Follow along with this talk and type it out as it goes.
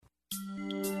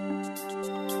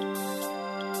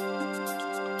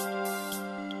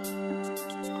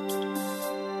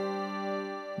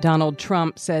Donald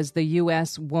Trump says the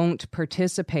U.S. won't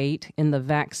participate in the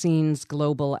Vaccines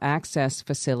Global Access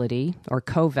Facility, or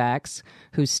COVAX,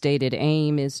 whose stated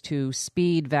aim is to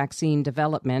speed vaccine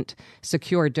development,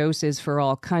 secure doses for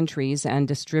all countries, and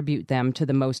distribute them to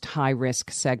the most high-risk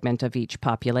segment of each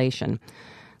population.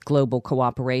 Global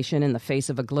cooperation in the face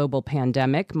of a global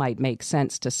pandemic might make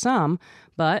sense to some,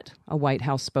 but a White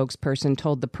House spokesperson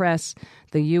told the press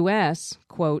the U.S.,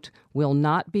 quote, will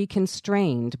not be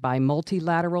constrained by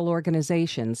multilateral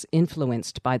organizations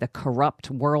influenced by the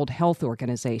corrupt World Health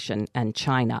Organization and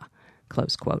China,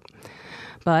 close quote.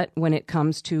 But when it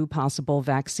comes to possible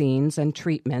vaccines and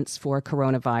treatments for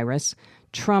coronavirus,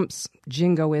 Trump's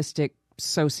jingoistic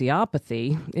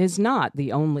sociopathy is not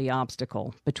the only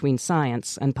obstacle between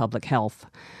science and public health.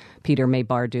 Peter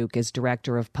May-Barduk is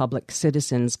director of Public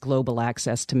Citizens Global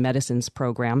Access to Medicines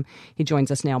program. He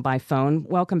joins us now by phone.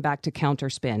 Welcome back to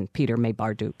Counterspin, Peter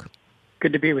May-Barduk.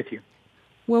 Good to be with you.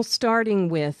 Well, starting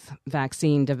with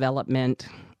vaccine development,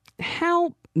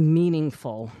 how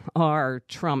meaningful are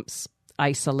Trump's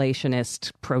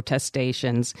isolationist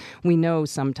protestations? We know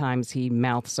sometimes he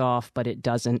mouths off, but it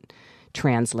doesn't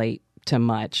translate to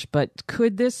much. But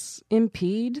could this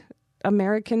impede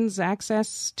Americans'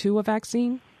 access to a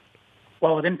vaccine?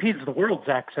 Well, it impedes the world's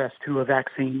access to a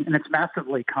vaccine, and it's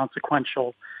massively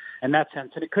consequential in that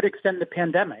sense. And it could extend the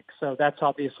pandemic, so that's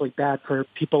obviously bad for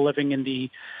people living in the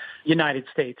United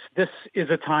States. This is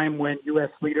a time when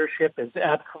U.S. leadership is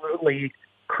absolutely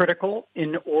critical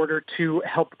in order to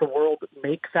help the world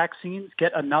make vaccines,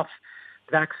 get enough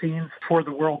vaccines for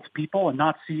the world's people, and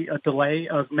not see a delay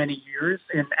of many years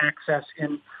in access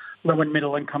in low and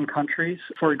middle income countries,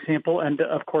 for example. And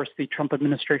of course, the Trump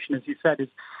administration, as you said, is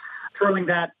throwing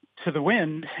that to the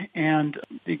wind. And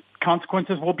the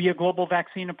consequences will be a global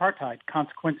vaccine apartheid.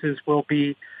 Consequences will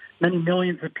be many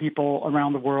millions of people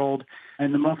around the world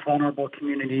in the most vulnerable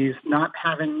communities not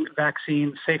having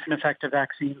vaccines, safe and effective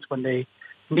vaccines when they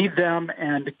need them,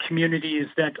 and communities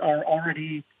that are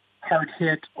already hard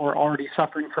hit or already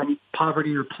suffering from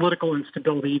poverty or political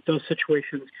instability, those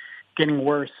situations getting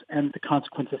worse and the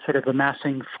consequences sort of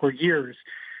amassing for years.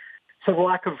 So the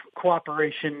lack of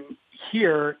cooperation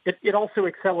here, it also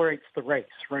accelerates the race,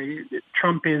 right?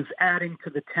 Trump is adding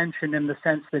to the tension in the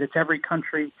sense that it's every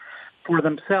country for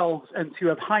themselves, and to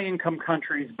have high-income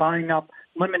countries buying up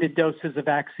limited doses of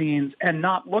vaccines and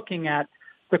not looking at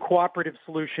the cooperative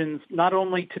solutions, not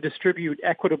only to distribute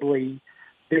equitably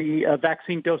the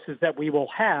vaccine doses that we will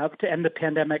have to end the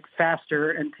pandemic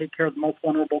faster and take care of the most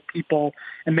vulnerable people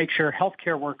and make sure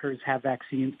healthcare workers have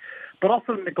vaccines, but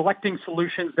also neglecting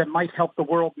solutions that might help the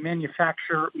world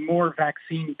manufacture more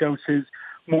vaccine doses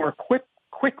more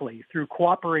quickly through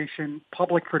cooperation,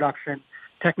 public production,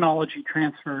 technology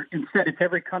transfer. Instead, it's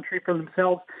every country for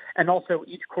themselves, and also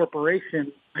each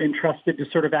corporation entrusted to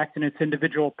sort of act in its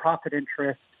individual profit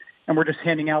interests. And we're just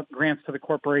handing out grants to the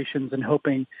corporations and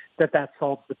hoping that that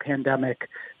solves the pandemic,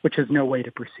 which is no way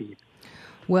to proceed.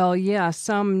 Well, yeah,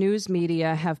 some news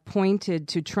media have pointed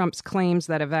to Trump's claims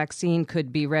that a vaccine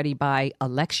could be ready by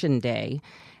Election Day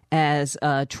as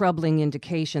a troubling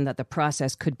indication that the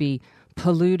process could be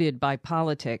polluted by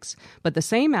politics. But the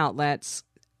same outlets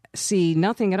see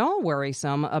nothing at all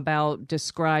worrisome about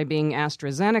describing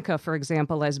AstraZeneca, for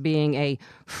example, as being a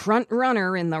front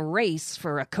runner in the race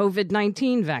for a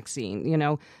COVID-19 vaccine. You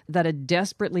know, that a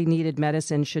desperately needed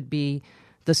medicine should be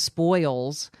the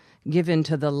spoils given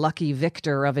to the lucky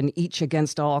victor of an each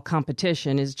against all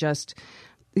competition is just,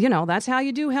 you know, that's how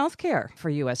you do healthcare for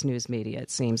U.S. news media,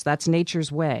 it seems. That's nature's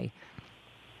way.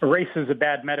 A race is a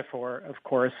bad metaphor, of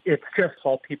course. It's just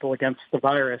all people against the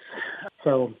virus.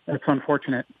 So that's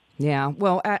unfortunate. Yeah.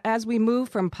 Well, as we move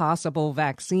from possible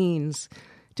vaccines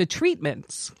to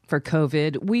treatments for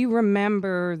COVID, we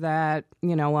remember that,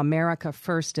 you know, America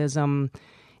Firstism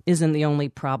isn't the only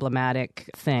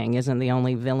problematic thing, isn't the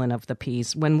only villain of the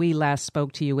piece. When we last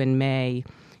spoke to you in May,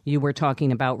 you were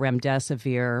talking about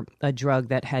remdesivir, a drug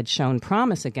that had shown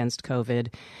promise against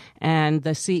COVID. And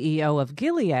the CEO of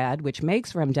Gilead, which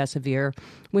makes remdesivir,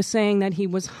 was saying that he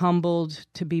was humbled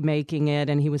to be making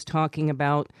it, and he was talking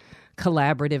about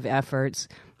collaborative efforts.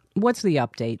 What's the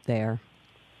update there?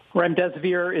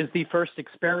 Remdesivir is the first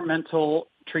experimental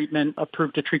treatment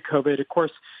approved to treat COVID. Of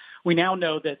course, we now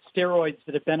know that steroids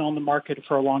that have been on the market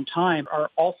for a long time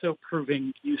are also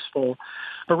proving useful.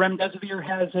 But remdesivir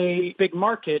has a big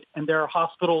market, and there are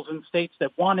hospitals and states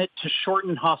that want it to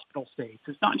shorten hospital stays.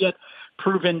 It's not yet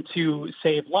proven to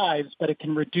save lives, but it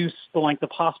can reduce the length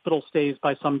of hospital stays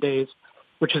by some days,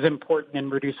 which is important in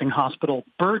reducing hospital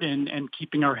burden and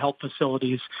keeping our health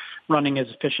facilities running as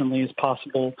efficiently as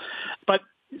possible. But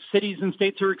cities and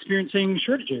states are experiencing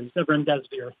shortages of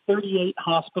remdesivir. 38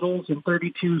 hospitals in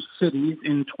 32 cities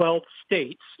in 12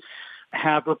 states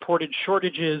have reported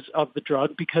shortages of the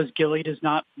drug because Gilead is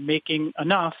not making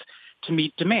enough to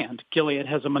meet demand. Gilead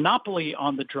has a monopoly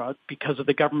on the drug because of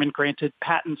the government-granted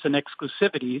patents and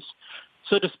exclusivities.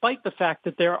 So despite the fact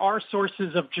that there are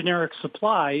sources of generic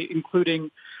supply,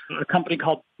 including a company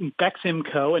called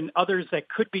Beximco and others that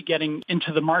could be getting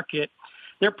into the market,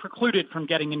 they're precluded from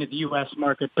getting into the U.S.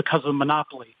 market because of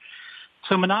monopoly.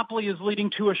 So monopoly is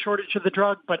leading to a shortage of the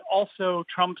drug, but also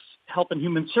Trump's Health and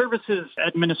Human Services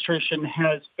Administration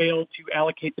has failed to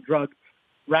allocate the drug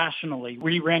rationally.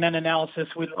 We ran an analysis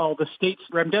with all the states'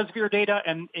 remdesivir data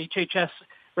and HHS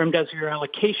remdesivir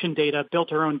allocation data,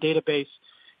 built our own database,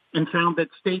 and found that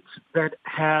states that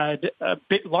had a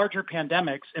bit larger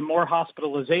pandemics and more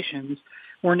hospitalizations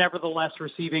were nevertheless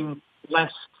receiving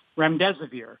less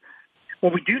remdesivir.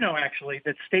 Well, we do know, actually,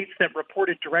 that states that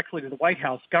reported directly to the White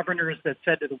House, governors that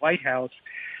said to the White House,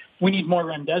 we need more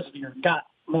remdesivir, got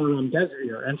more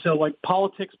remdesivir. And so,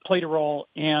 politics played a role,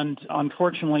 and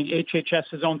unfortunately,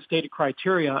 HHS's own stated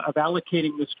criteria of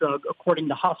allocating this drug according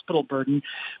to hospital burden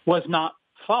was not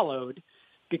followed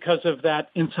because of that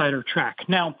insider track.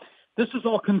 Now, this is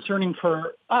all concerning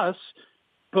for us,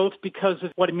 both because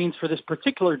of what it means for this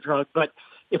particular drug, but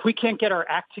if we can't get our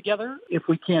act together, if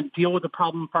we can't deal with the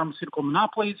problem of pharmaceutical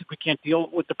monopolies, if we can't deal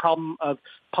with the problem of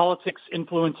politics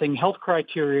influencing health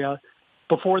criteria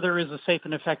before there is a safe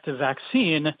and effective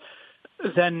vaccine,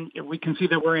 then we can see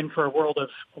that we're in for a world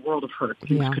of hurt.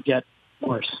 Things could get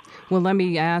worse. Well, let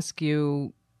me ask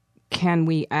you, can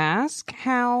we ask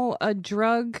how a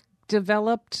drug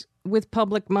developed with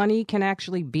public money can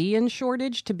actually be in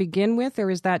shortage to begin with, or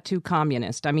is that too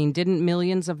communist? I mean, didn't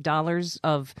millions of dollars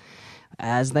of,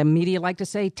 as the media like to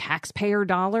say, taxpayer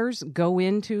dollars go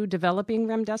into developing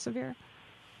remdesivir?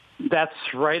 That's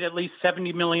right. At least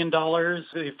 $70 million.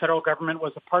 The federal government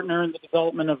was a partner in the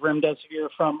development of remdesivir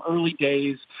from early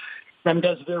days.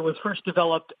 Remdesivir was first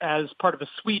developed as part of a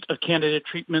suite of candidate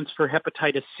treatments for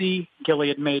hepatitis C.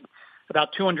 Gilead made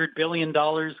about $200 billion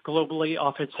globally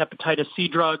off its hepatitis C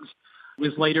drugs. It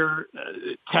was later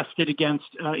tested against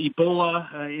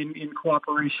Ebola in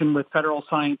cooperation with federal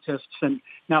scientists. And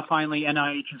now finally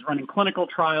NIH is running clinical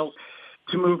trials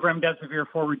to move remdesivir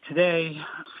forward today.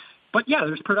 But yeah,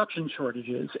 there's production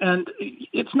shortages. And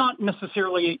it's not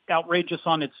necessarily outrageous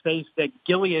on its face that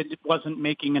Gilead wasn't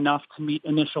making enough to meet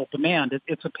initial demand.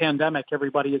 It's a pandemic.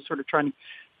 Everybody is sort of trying to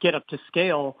get up to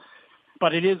scale.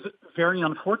 But it is very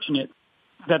unfortunate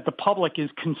that the public is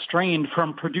constrained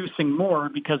from producing more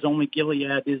because only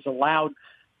Gilead is allowed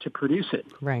to produce it.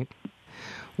 Right.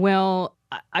 Well,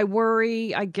 I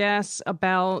worry, I guess,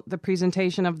 about the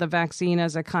presentation of the vaccine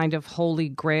as a kind of holy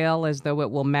grail, as though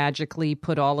it will magically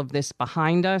put all of this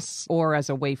behind us, or as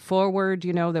a way forward,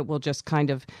 that we'll just kind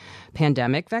of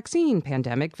pandemic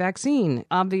vaccine.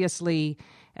 Obviously,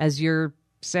 as you're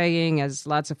saying, as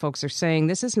lots of folks are saying,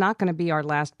 this is not going to be our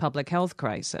last public health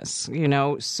crisis,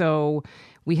 so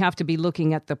we have to be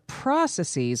looking at the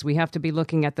processes. We have to be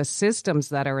looking at the systems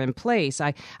that are in place.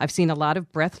 I've seen a lot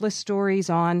of breathless stories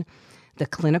on the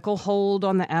clinical hold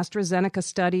on the AstraZeneca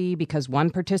study because one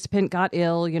participant got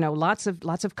ill, lots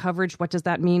of coverage. What does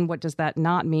that mean? What does that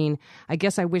not mean? I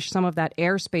guess I wish some of that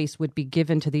airspace would be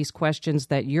given to these questions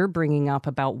that you're bringing up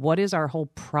about what is our whole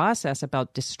process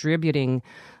about distributing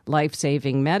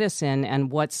life-saving medicine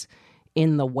and what's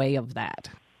in the way of that.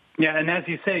 Yeah, and as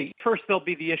you say, first there'll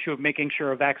be the issue of making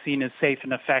sure a vaccine is safe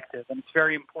and effective. And it's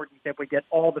very important that we get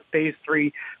all the phase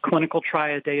 3 clinical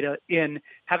trial data in.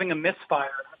 Having a misfire,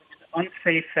 having an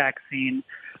unsafe vaccine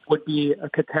would be a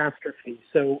catastrophe.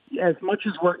 So as much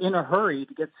as we're in a hurry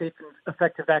to get safe and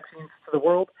effective vaccines to the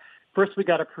world, first we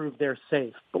got to prove they're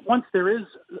safe. But once there is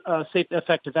a safe,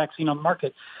 effective vaccine on the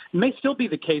market, it may still be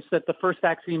the case that the first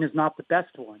vaccine is not the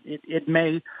best one. It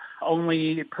may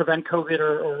only prevent COVID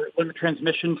or limit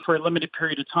transmission for a limited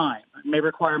period of time. It may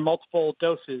require multiple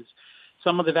doses.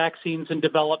 Some of the vaccines in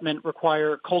development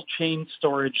require cold chain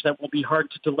storage that will be hard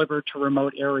to deliver to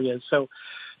remote areas. So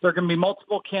there are going to be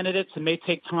multiple candidates. It may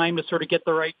take time to sort of get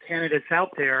the right candidates out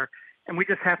there. And we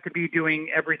just have to be doing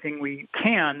everything we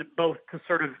can, both to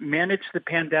sort of manage the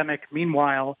pandemic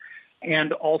meanwhile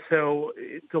and also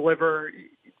deliver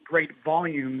great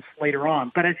volumes later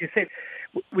on. But as you say,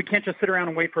 we can't just sit around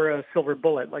and wait for a silver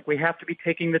bullet. We have to be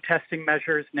taking the testing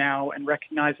measures now and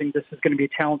recognizing this is going to be a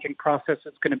challenging process.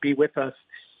 It's going to be with us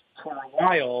for a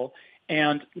while,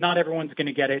 and not everyone's going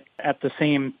to get it at the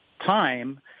same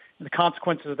time. The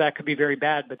consequences of that could be very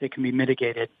bad, but they can be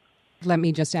mitigated. Let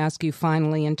me just ask you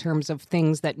finally, in terms of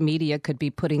things that media could be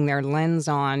putting their lens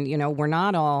on, we're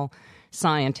not all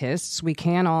scientists. We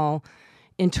can't all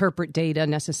interpret data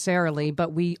necessarily,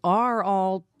 but we are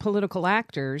all political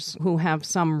actors who have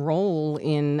some role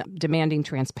in demanding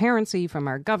transparency from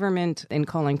our government, in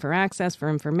calling for access for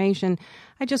information.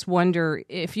 I just wonder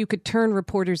if you could turn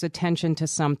reporters' attention to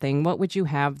something, what would you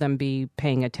have them be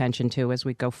paying attention to as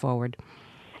we go forward?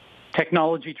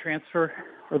 Technology transfer,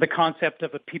 or the concept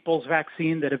of a people's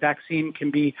vaccine, that a vaccine can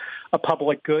be a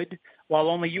public good. While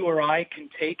only you or I can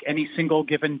take any single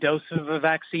given dose of a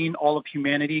vaccine, all of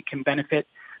humanity can benefit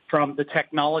from the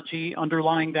technology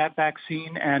underlying that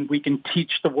vaccine, and we can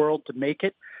teach the world to make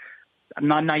it. I'm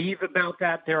not naive about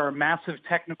that. There are massive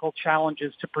technical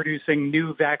challenges to producing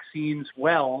new vaccines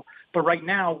well, but right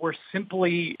now we're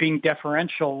simply being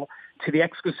deferential to the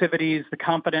exclusivities, the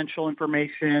confidential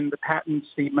information, the patents,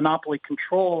 the monopoly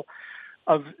control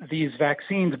of these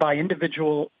vaccines by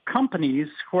individual companies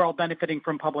who are all benefiting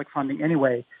from public funding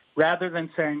anyway, rather than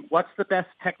saying, what's the best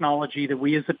technology that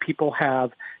we as a people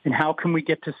have, and how can we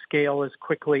get to scale as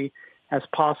quickly as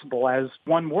possible as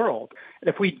one world? And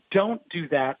if we don't do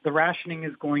that, the rationing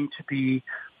is going to be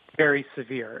very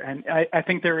severe. And I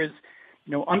think there is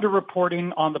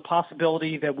underreporting on the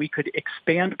possibility that we could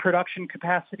expand production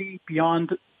capacity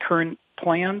beyond current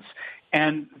plans.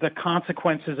 And the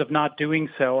consequences of not doing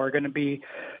so are going to be,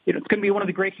 it's going to be one of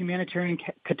the great humanitarian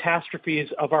catastrophes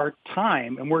of our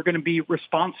time. And we're going to be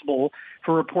responsible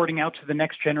for reporting out to the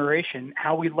next generation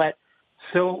how we let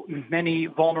so many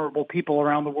vulnerable people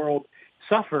around the world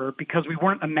suffer because we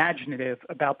weren't imaginative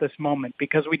about this moment,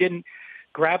 because we didn't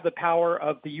grab the power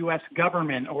of the U.S.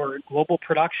 government or global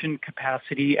production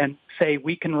capacity and say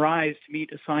we can rise to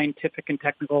meet a scientific and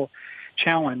technical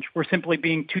challenge. We're simply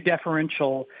being too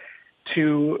deferential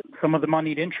to some of the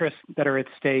moneyed interests that are at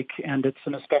stake, and it's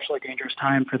an especially dangerous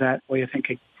time for that way of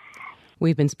thinking.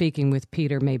 We've been speaking with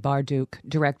Peter May-Barduk,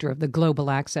 director of the Global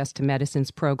Access to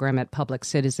Medicines program at Public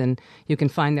Citizen. You can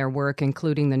find their work,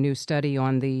 including the new study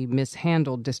on the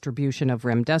mishandled distribution of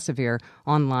remdesivir,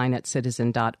 online at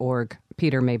citizen.org.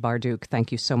 Peter May-Barduk,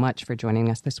 thank you so much for joining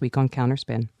us this week on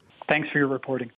Counterspin. Thanks for your reporting.